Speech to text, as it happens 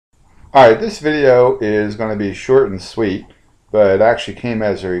Alright, this video is going to be short and sweet, but it actually came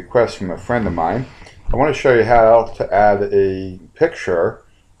as a request from a friend of mine. I want to show you how to add a picture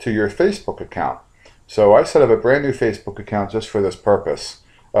to your Facebook account. So I set up a brand new Facebook account just for this purpose.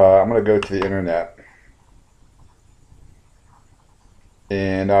 I'm going to go to the internet,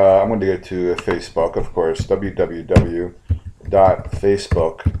 and I'm going to go to Facebook, of course,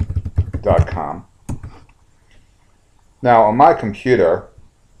 www.facebook.com. Now on my computer,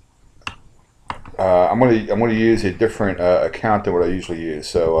 I'm going to use a different account than what I usually use.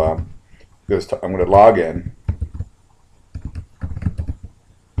 So I'm going to log in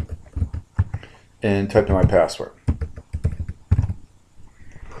and type in my password.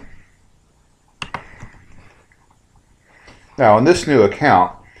 Now on this new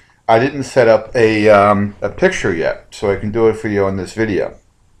account, I didn't set up a picture yet, so I can do it for you on this video.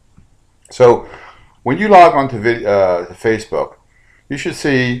 So when you log on to Facebook, you should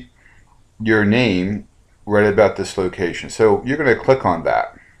see your name right about this location. So you're going to click on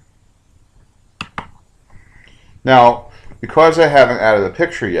that. Now, because I haven't added a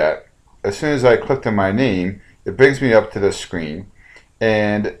picture yet, as soon as I clicked on my name, it brings me up to this screen,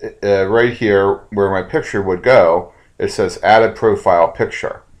 and right here where my picture would go, it says add a profile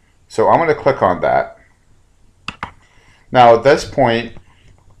picture. So I'm going to click on that. Now at this point,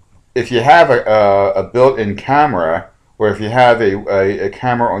 if you have a built-in camera, or if you have a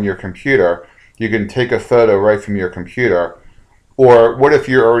camera on your computer, you can take a photo right from your computer. Or what if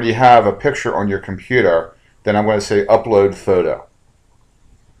you already have a picture on your computer? Then I'm going to say upload photo.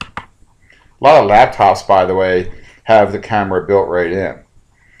 A lot of laptops, by the way, have the camera built right in.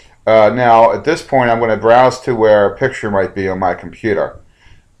 Now at this point I'm going to browse to where a picture might be on my computer.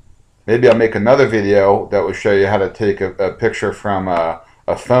 Maybe I'll make another video that will show you how to take a picture from a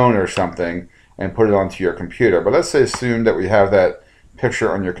phone or something and put it onto your computer. But let's assume that we have that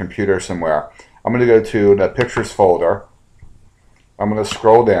picture on your computer somewhere. I'm going to go to the pictures folder. I'm going to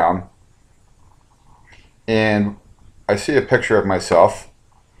scroll down, and I see a picture of myself.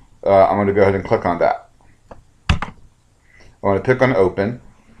 I'm going to go ahead and click on that. I'm going to click on open,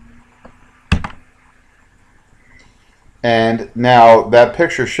 and now that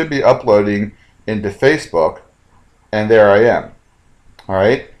picture should be uploading into Facebook, and there I am.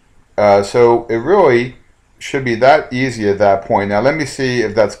 Alright, so it really should be that easy at that point. Now let me see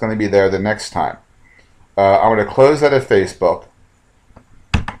if that's going to be there the next time. I'm going to close that at Facebook.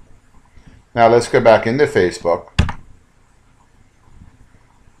 Now let's go back into Facebook.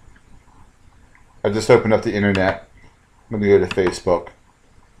 I just opened up the internet. I'm going to go to Facebook.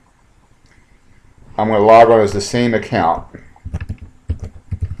 I'm going to log on as the same account,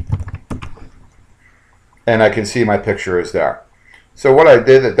 and I can see my picture is there. So what I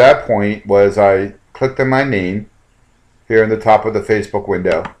did at that point was I clicked on my name here in the top of the Facebook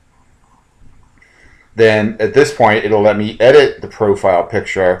window. Then at this point it'll let me edit the profile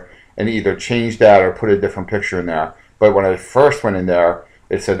picture and either change that or put a different picture in there. But when I first went in there,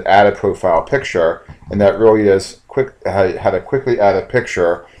 it said add a profile picture, and that really is how to quickly add a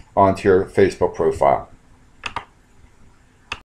picture onto your Facebook profile.